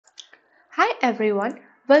Hi everyone,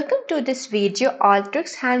 welcome to this video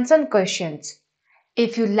Alteryx hands-on questions.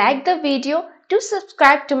 If you like the video, do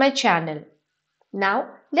subscribe to my channel. Now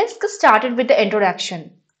let's get started with the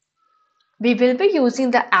introduction. We will be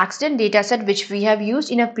using the accident dataset which we have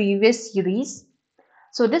used in a previous series.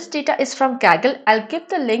 So this data is from Kaggle. I'll give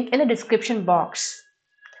the link in the description box.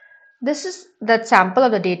 This is the sample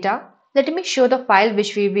of the data. Let me show the file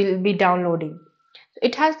which we will be downloading.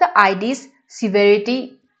 It has the IDs,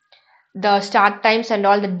 severity, the start times and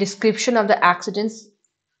all the description of the accidents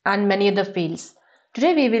and many other fields.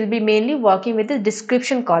 Today we will be mainly working with the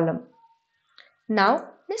description column. Now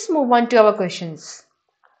let's move on to our questions.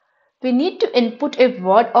 We need to input a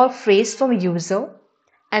word or phrase from user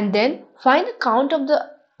and then find the count of the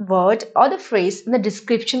word or the phrase in the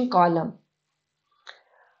description column.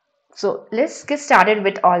 So let's get started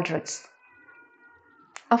with Alteryx.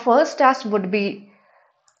 Our first task would be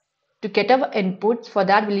to get our inputs. For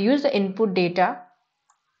that we'll use the input data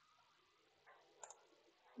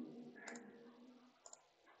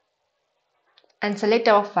and select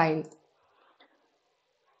our file.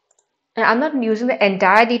 And I'm not using the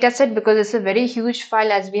entire dataset because it's a very huge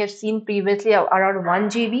file as we have seen previously around 1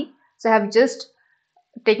 GB. So I have just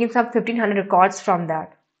taken some 1500 records from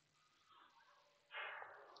that.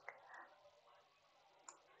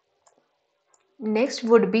 Next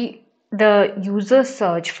would be the user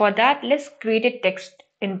search. For that, let's create a text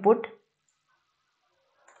input.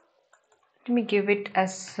 Let me give it a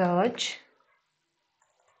search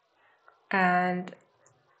and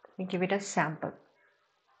let me give it a sample.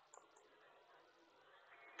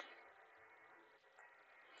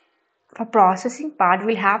 For processing part,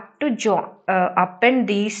 we'll have to append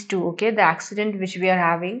these two, okay, the accident which we are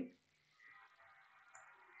having.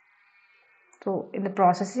 So in the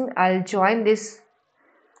processing, I'll join this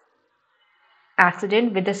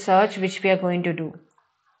accident with the search which we are going to do.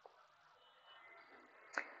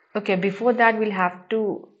 Okay, before that we'll have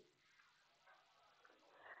to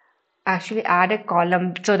actually add a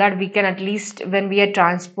column so that we can, at least when we are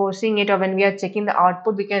transposing it or when we are checking the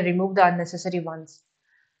output, we can remove the unnecessary ones.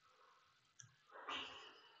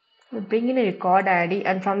 We'll bring in a record ID,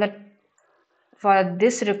 and from that, for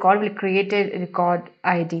this record we'll create a record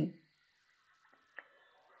ID.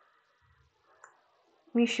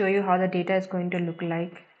 Let me show you how the data is going to look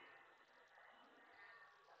like.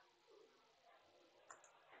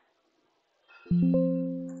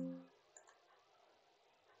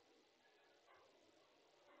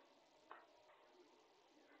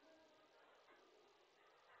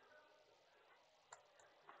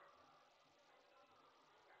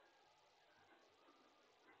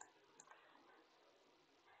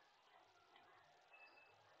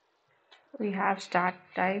 We have start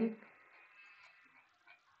time,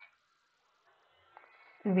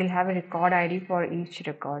 and we'll have a record ID for each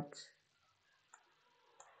records.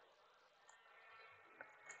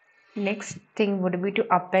 Next thing would be to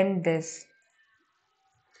append this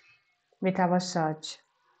with our search.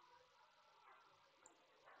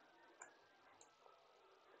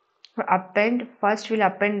 For append, first we'll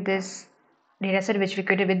append this dataset which we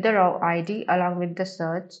created with the raw ID along with the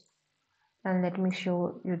search, and let me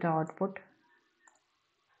show you the output.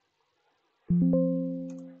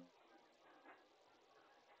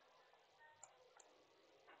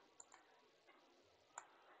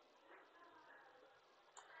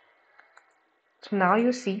 So now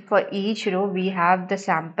you see for each row we have the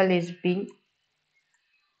sample is being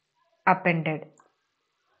appended.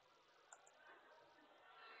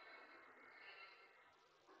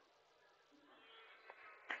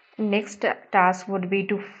 Next task would be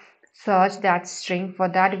to search that string. For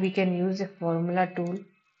that we can use a formula tool.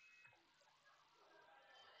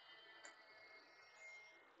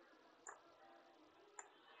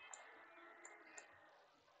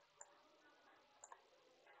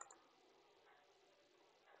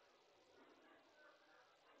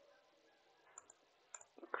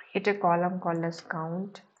 Create a column called as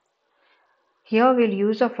count. Here we'll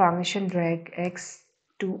use a function regex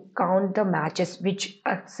to count the matches which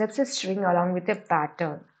accepts a string along with a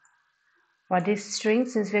pattern. For this string,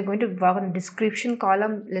 since we're going to work on description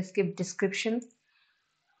column, let's give description,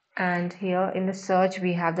 and here in the search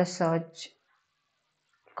we have the search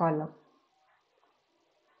column.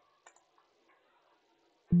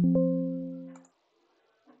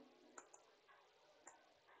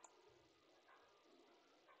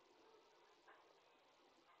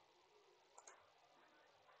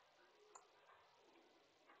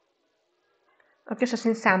 Okay, so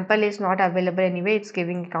since sample is not available anyway, it's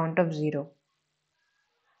giving a count of 0.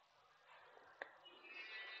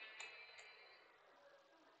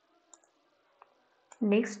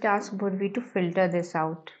 Next task would be to filter this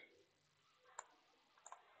out.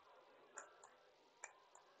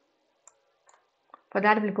 For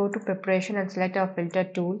that, we'll go to preparation and select our filter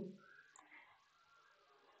tool.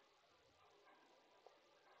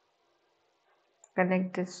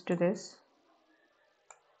 Connect this to this,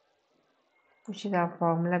 which is our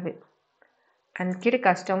formula, and create a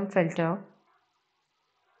custom filter,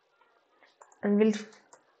 and we'll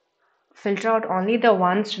filter out only the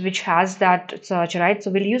ones which has that search, right?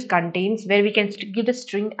 So we'll use contains, where we can give the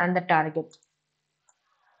string and the target.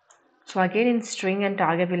 So again, in string and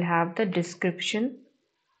target, we'll have the description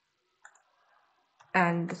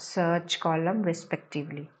and the search column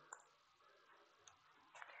respectively.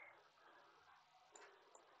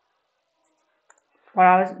 For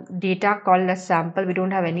our data called as sample, we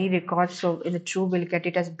don't have any records, so in the true we'll get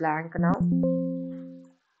it as blank now.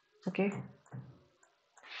 Okay.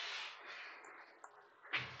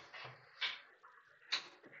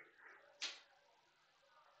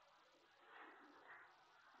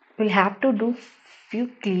 We'll have to do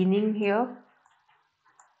few cleaning here.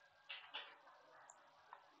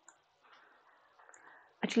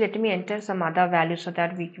 Actually, let me enter some other value so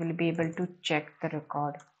that we will be able to check the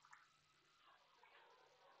record.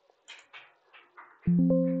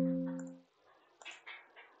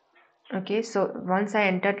 Okay, so once I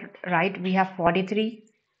entered right, we have 43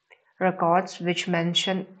 records which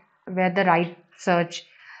mention where the right search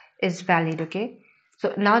is valid. Okay,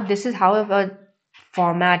 so now this is how our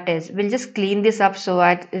format is. We'll just clean this up so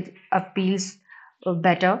that it appeals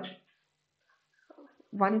better.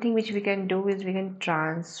 One thing which we can do is we can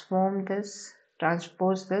transpose this.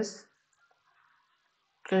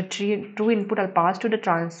 So true input I'll pass to the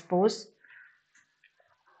transpose.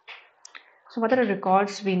 So what are the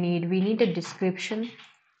records we need? We need a description.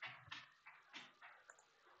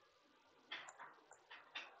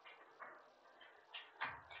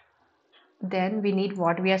 Then we need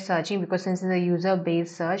what we are searching, because since it's a user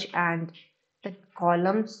based search, and the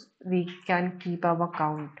columns we can keep our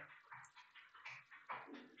count.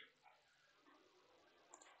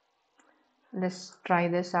 Let's try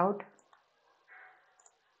this out.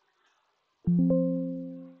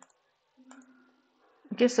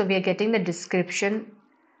 Okay, so we are getting the description,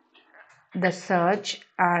 the search,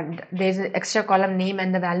 and there's an extra column name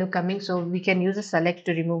and the value coming, so we can use a select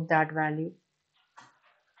to remove that value.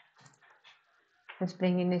 Let's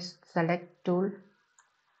bring in this select tool,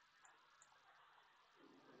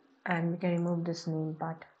 and we can remove this name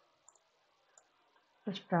part.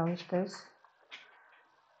 Let's browse this.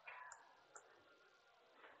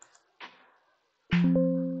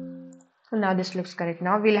 So now this looks correct.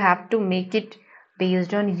 Now we'll have to make it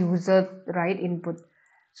based on user right input.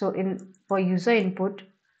 So for user input,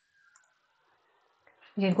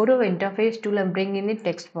 you can go to the interface tool and bring in a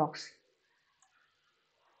text box.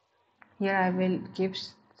 Here I will give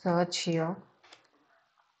search here,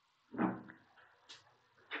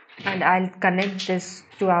 and I'll connect this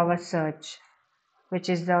to our search, which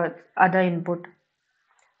is the other input,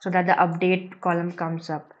 so that the update column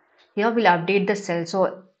comes up. Here we'll update the cell.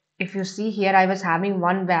 So if you see here, I was having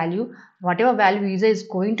one value, whatever value user is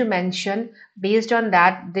going to mention, based on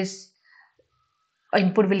that this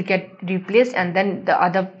input will get replaced, and then the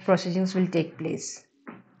other processings will take place.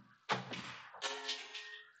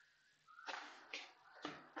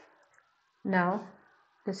 Now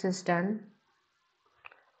this is done.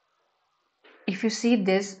 If you see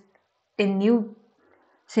this, a new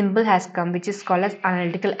symbol has come, which is called as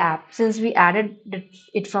analytical app. Since we added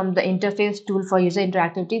it from the interface tool for user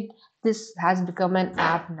interactivity, this has become an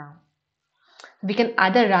app now. We can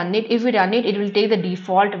either run it. If we run it, it will take the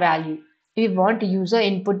default value. If we want user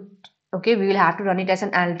input, okay, we will have to run it as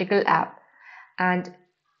an analytical app. And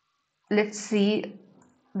let's see,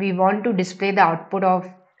 we want to display the output of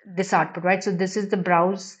this output, right? So this is the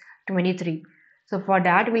browse 23. So for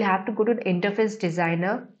that, we'll have to go to the interface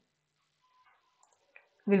designer.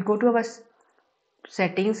 We'll go to our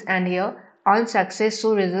settings, and here on success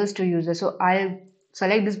show results to user. So I'll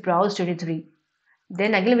select this browse 23.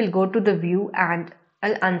 Then again we'll go to the view and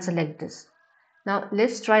I'll unselect this. Now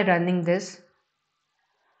let's try running this.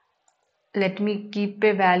 Let me keep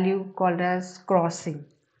a value called as crossing.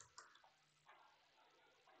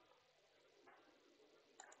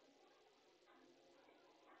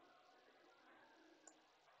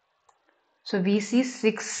 So we see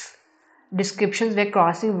 6 descriptions where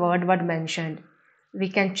crossing word was mentioned. We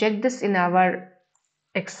can check this in our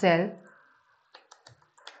Excel.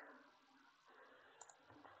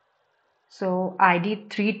 So ID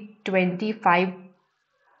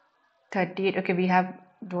 32538. Okay, we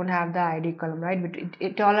don't have the ID column, right? But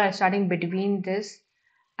it all are starting between this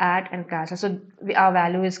at and cancel. So our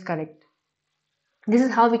value is correct. This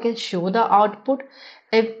is how we can show the output.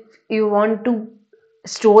 If you want to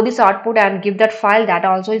store this output and give that file, that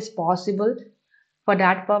also is possible for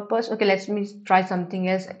that purpose. Okay, let me try something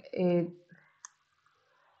else.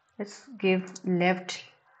 Let's give left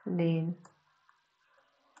lane.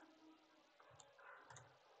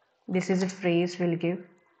 This is a phrase we'll give,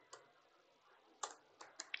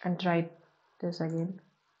 and try this again.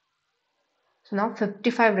 So now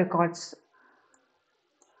 55 records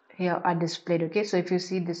here are displayed. Okay, so if you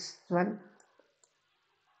see this one,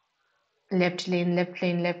 left lane, left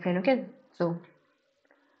lane, left lane. Okay, so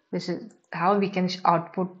this is how we can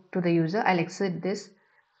output to the user. I'll exit this.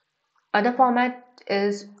 Other format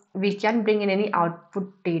is we can bring in any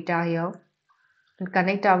output data here and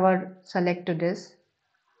connect our select to this.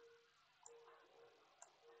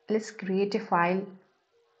 Let's create a file.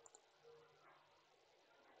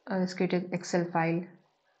 Let's create an Excel file.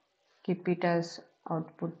 Keep it as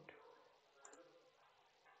output.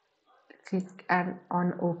 Click and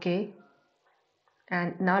on OK.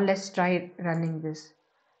 And now let's try running this.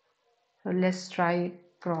 So let's try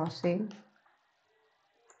browsing.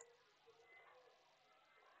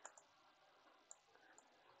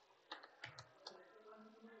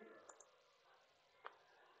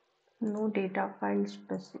 No data file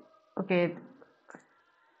specific. Okay,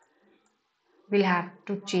 we'll have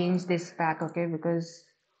to change this back. Okay, because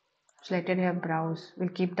selected here browse. We'll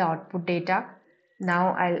keep the output data.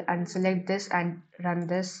 Now I'll unselect this and run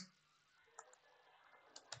this.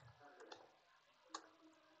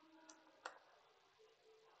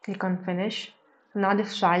 Click on finish. Now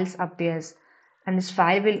this file appears and this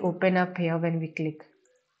file will open up here when we click.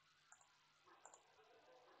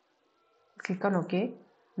 Click on OK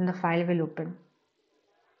and the file will open.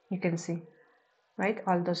 You can see, right,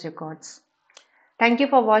 all those records. Thank you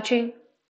for watching.